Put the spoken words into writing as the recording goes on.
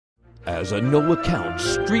as a no-account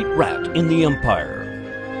street rat in the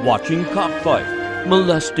Empire, watching cockfight,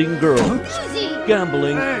 molesting girls,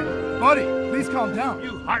 gambling. Hey, buddy, please calm down.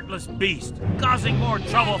 You heartless beast, causing more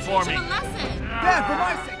trouble for me. Dad, for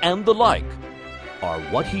my sake. And the like are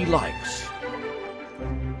what he likes.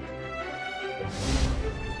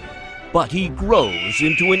 But he grows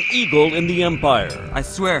into an eagle in the Empire. I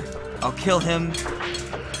swear, I'll kill him,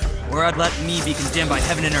 or I'd let me be condemned by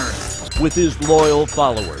heaven and earth. With his loyal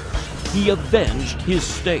followers, he avenged his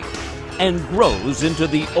state and grows into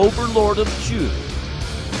the overlord of Chu.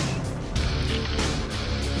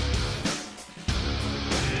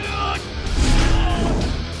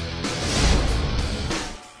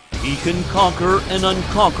 He can conquer an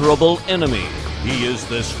unconquerable enemy. He is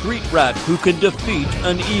the street rat who can defeat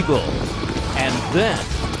an eagle and then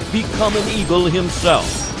become an eagle himself.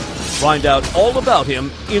 Find out all about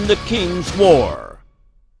him in The King's War.